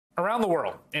Around the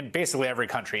world, in basically every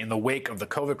country, in the wake of the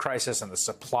COVID crisis and the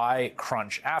supply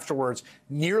crunch afterwards,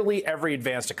 nearly every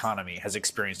advanced economy has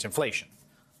experienced inflation.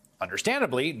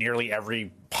 Understandably, nearly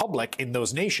every public in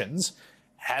those nations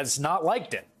has not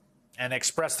liked it and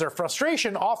expressed their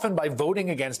frustration, often by voting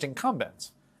against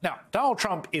incumbents. Now, Donald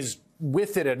Trump is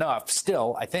with it enough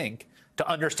still, I think, to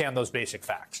understand those basic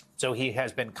facts. So he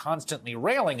has been constantly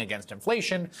railing against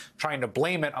inflation, trying to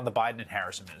blame it on the Biden and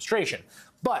Harris administration.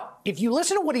 But if you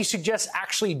listen to what he suggests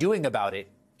actually doing about it,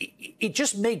 it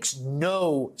just makes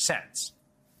no sense.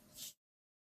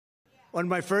 On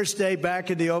my first day back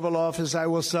in the Oval Office, I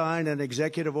will sign an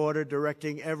executive order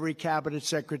directing every cabinet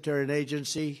secretary and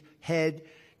agency head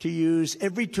to use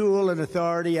every tool and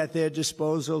authority at their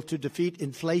disposal to defeat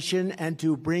inflation and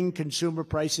to bring consumer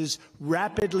prices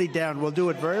rapidly down. We'll do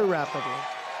it very rapidly.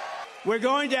 We're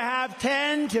going to have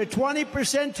 10 to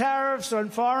 20% tariffs on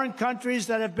foreign countries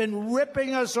that have been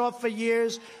ripping us off for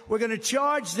years. We're going to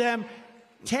charge them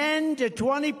 10 to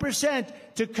 20%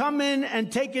 to come in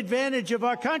and take advantage of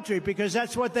our country, because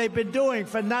that's what they've been doing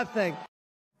for nothing.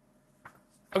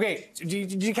 Okay,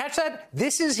 did you catch that?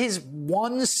 This is his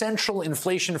one central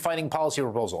inflation-fighting policy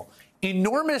proposal.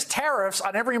 Enormous tariffs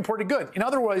on every imported good. In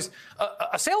other words,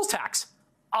 a sales tax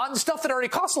on stuff that already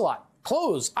costs a lot.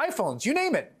 Clothes, iPhones, you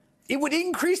name it. It would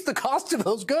increase the cost of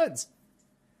those goods.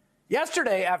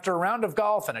 Yesterday, after a round of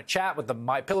golf and a chat with the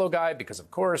MyPillow guy, because, of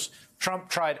course, Trump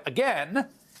tried again,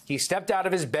 he stepped out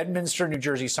of his Bedminster, New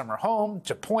Jersey summer home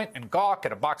to point and gawk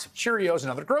at a box of Cheerios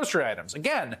and other grocery items,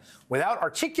 again, without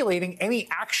articulating any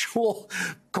actual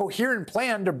coherent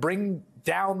plan to bring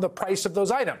down the price of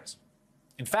those items.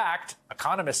 In fact,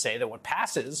 economists say that what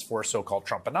passes for so-called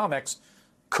Trumponomics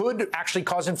could actually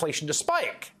cause inflation to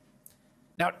spike.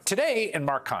 Now, today, in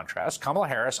marked contrast, Kamala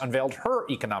Harris unveiled her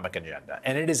economic agenda,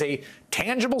 and it is a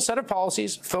tangible set of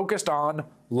policies focused on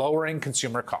lowering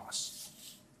consumer costs.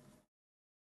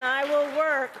 I will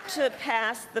work to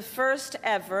pass the first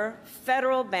ever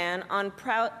federal ban on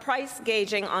price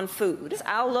gauging on food.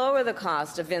 I'll lower the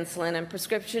cost of insulin and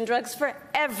prescription drugs for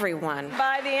everyone.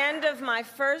 By the end of my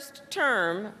first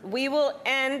term, we will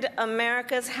end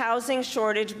America's housing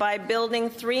shortage by building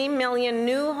 3 million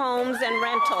new homes and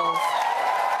rentals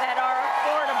that are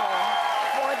affordable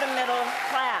for the middle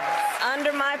class.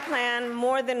 Under my plan,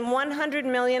 more than 100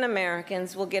 million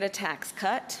Americans will get a tax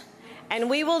cut, and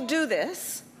we will do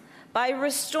this by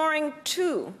restoring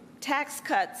 2 tax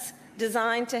cuts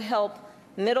designed to help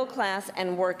middle class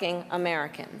and working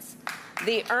Americans: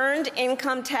 the Earned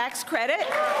Income Tax Credit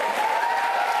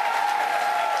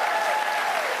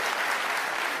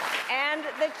and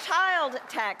the Child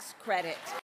Tax Credit.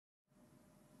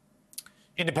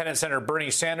 Independent Senator Bernie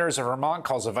Sanders of Vermont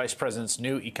calls the vice president's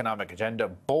new economic agenda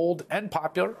bold and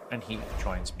popular, and he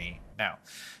joins me now.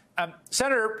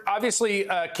 Senator, obviously,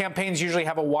 campaigns usually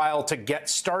have a while to get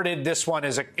started. This one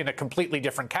is in a completely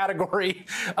different category.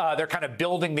 They're kind of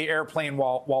building the airplane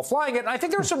while flying it. And I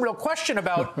think there's some real question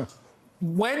about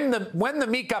when the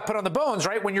meat got put on the bones,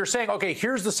 right? When you're saying, OK,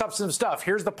 here's the substantive stuff,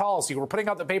 here's the policy, we're putting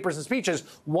out the papers and speeches,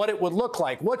 what it would look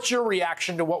like. What's your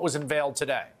reaction to what was unveiled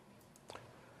today?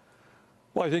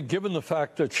 Well, I think given the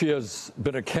fact that she has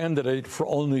been a candidate for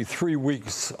only 3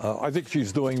 weeks, I think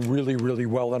she's doing really, really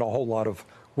well in a whole lot of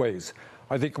ways.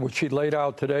 I think what she laid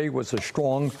out today was a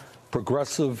strong,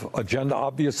 progressive agenda,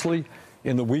 obviously,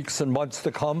 in the weeks and months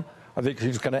to come. I think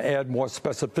she's going to add more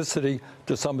specificity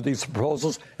to some of these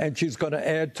proposals, and she's going to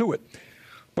add to it.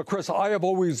 But, Chris, I have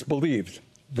always believed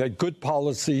that good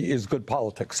policy is good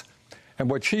politics. And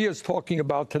what she is talking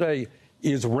about today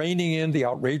is reining in the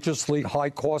outrageously high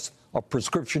cost of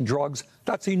prescription drugs.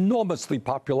 That's enormously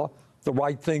popular, the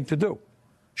right thing to do.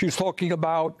 She's talking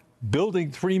about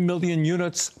building 3 million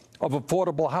units of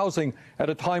affordable housing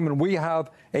at a time when we have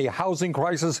a housing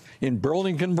crisis in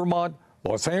Burlington, Vermont,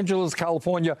 Los Angeles,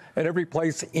 California, and every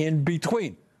place in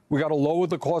between. We got to lower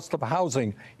the cost of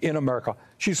housing in America.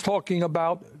 She's talking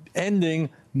about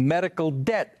ending medical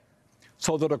debt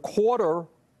so that a quarter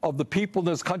of the people in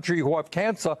this country who have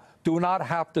cancer do not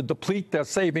have to deplete their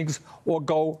savings or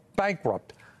go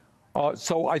bankrupt.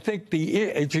 So I think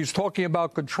she's talking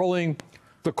about controlling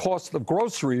the cost of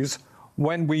groceries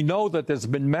when we know that there's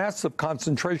been massive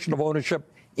concentration of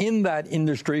ownership in that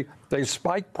industry. They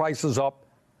spike prices up,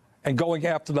 and going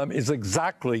after them is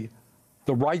exactly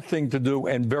the right thing to do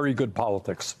and very good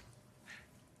politics.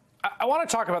 I want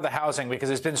to talk about the housing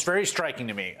because it's been very striking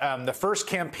to me. The first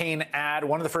campaign ad,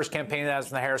 one of the first campaign ads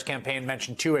from the Harris campaign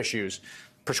mentioned 2 issues: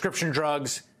 prescription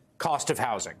drugs, cost of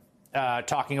housing.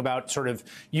 talking about sort of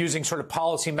using sort of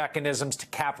policy mechanisms to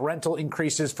cap rental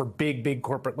increases for big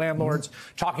corporate landlords,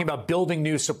 talking about building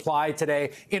new supply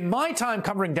today. In my time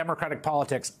covering Democratic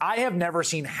politics, I have never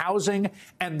seen housing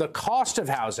and the cost of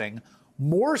housing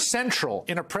more central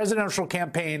in a presidential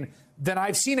campaign than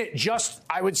I've seen it just,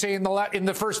 I would say, in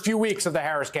the first few weeks of the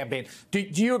Harris campaign. Do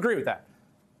you agree with that?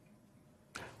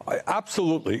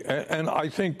 Absolutely. And I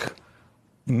think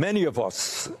many of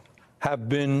us have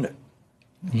been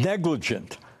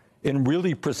negligent in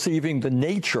really perceiving the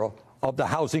nature of the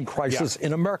housing crisis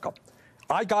in America.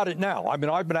 I got it now. I mean,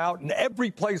 I've been out in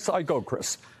every place I go,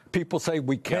 Chris. People say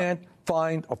we can't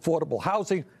find affordable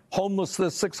housing,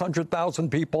 homelessness,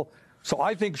 600,000 people. So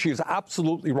I think she's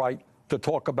absolutely right to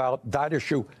talk about that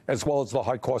issue as well as the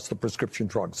high cost of prescription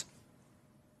drugs.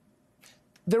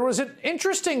 There was an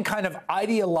interesting kind of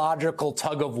ideological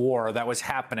tug of war that was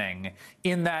happening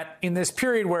in this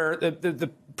period where the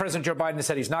President Joe Biden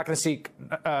said he's not going to seek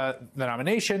the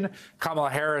nomination. Kamala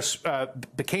Harris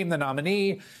became the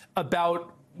nominee,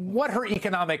 about what her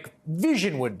economic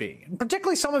vision would be. And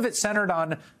particularly some of it centered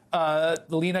on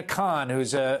Lina Khan,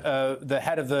 who's the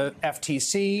head of the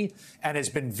FTC and has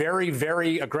been very,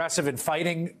 very aggressive in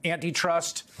fighting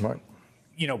antitrust,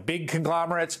 big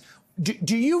conglomerates.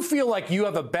 Do you feel like you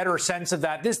have a better sense of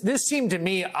that? This seemed to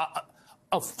me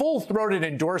a full-throated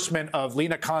endorsement of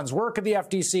Lina Khan's work at the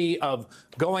FTC, of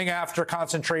going after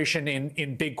concentration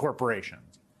in big corporations.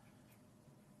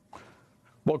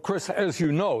 Well, Chris, as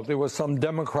you know, there were some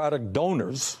Democratic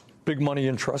donors, big money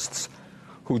interests,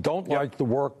 who don't like the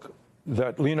work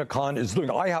that Lina Khan is doing.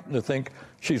 I happen to think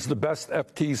she's the best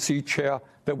FTC chair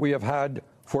that we have had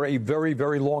for a very,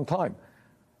 very long time.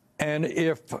 And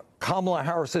if Kamala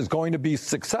Harris is going to be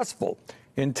successful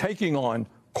in taking on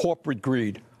corporate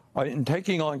greed, in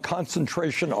taking on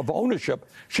concentration of ownership,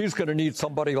 she's going to need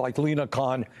somebody like Lina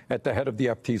Khan at the head of the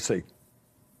FTC.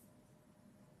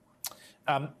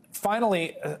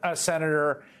 Finally,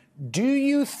 Senator, do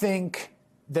you think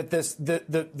that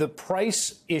the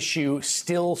price issue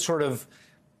still sort of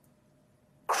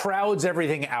crowds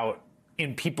everything out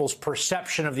in people's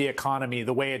perception of the economy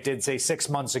the way it did, say, 6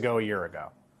 months ago, a year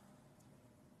ago?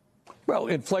 Well,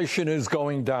 inflation is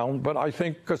going down, but I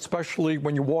think especially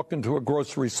when you walk into a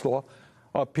grocery store,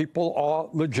 people are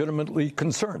legitimately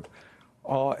concerned.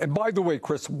 And by the way,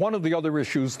 Chris, one of the other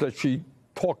issues that she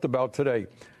talked about today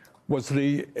was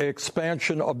the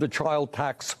expansion of the child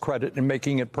tax credit and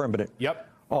making it permanent. Yep.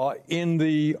 In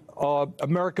the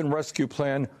American Rescue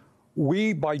Plan,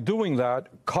 we, by doing that,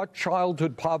 cut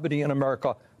childhood poverty in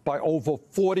America by over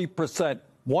 40%.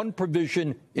 One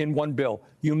provision in one bill.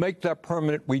 You make that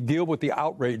permanent, we deal with the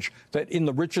outrage that in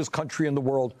the richest country in the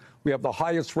world, we have the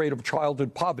highest rate of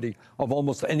childhood poverty of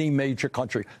almost any major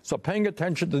country. So paying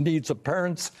attention to the needs of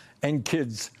parents and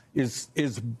kids is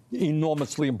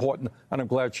enormously important, and I'm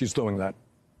glad she's doing that.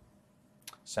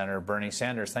 Senator Bernie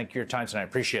Sanders, thank you for your time tonight.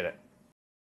 Appreciate it.